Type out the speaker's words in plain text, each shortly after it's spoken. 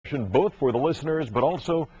action, both for the listeners but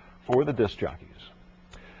also for the disc jockeys.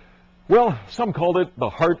 Well, some called it the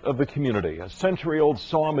heart of the community. A century-old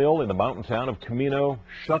sawmill in the mountain town of Camino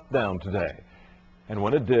shut down today. And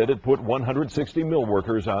when it did, it put 160 mill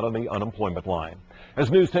workers out on the unemployment line.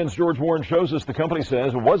 As News 10's George Warren shows us, the company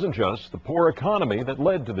says it wasn't just the poor economy that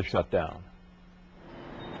led to the shutdown.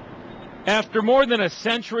 After more than a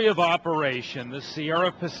century of operation, the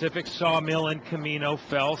Sierra Pacific sawmill in Camino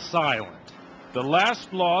fell silent. The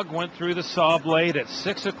last log went through the saw blade at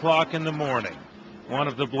 6 o'clock in the morning. One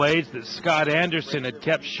of the blades that Scott Anderson had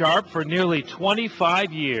kept sharp for nearly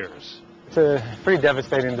 25 years. It's pretty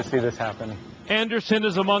devastating to see this happen. Anderson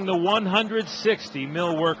is among the 160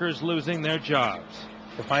 mill workers losing their jobs.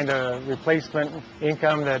 To find a replacement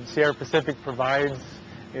income that Sierra Pacific provides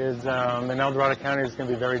is, in El Dorado County, is going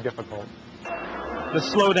to be very difficult. The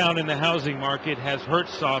slowdown in the housing market has hurt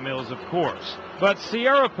sawmills, of course. But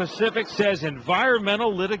Sierra Pacific says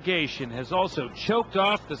environmental litigation has also choked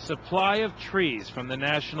off the supply of trees from the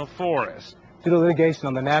national forest. Due to litigation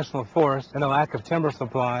on the national forest and the lack of timber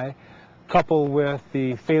supply, coupled with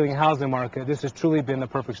the failing housing market, this has truly been the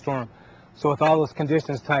perfect storm. So with all those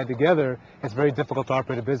conditions tied together, it's very difficult to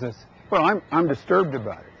operate a business. Well, I'm disturbed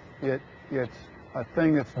about it. It's a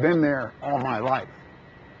thing that's been there all my life.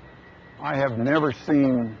 I have never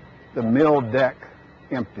seen the mill deck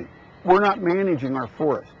empty. We're not managing our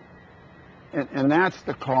forest, and that's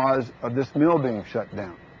the cause of this mill being shut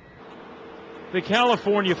down. The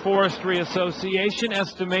California Forestry Association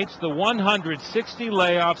estimates the 160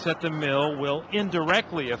 layoffs at the mill will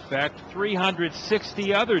indirectly affect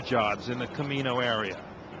 360 other jobs in the Camino area.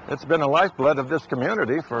 It's been a lifeblood of this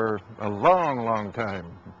community for a long time.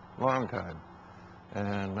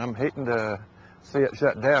 And I'm hating to see it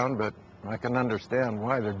shut down, but I can understand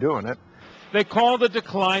why they're doing it. They call the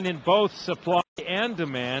decline in both supply and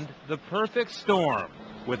demand the perfect storm.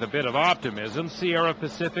 With a bit of optimism, Sierra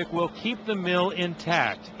Pacific will keep the mill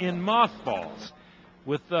intact in mothballs,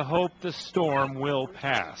 with the hope the storm will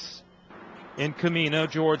pass. In Camino,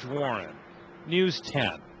 George Warren, News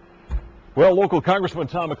 10. Well, local Congressman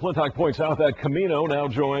Tom McClintock points out that Camino now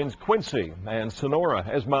joins Quincy and Sonora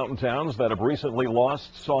as mountain towns that have recently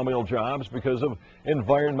lost sawmill jobs because of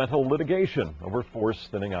environmental litigation over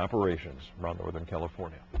forest thinning operations around Northern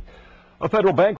California. A federal bank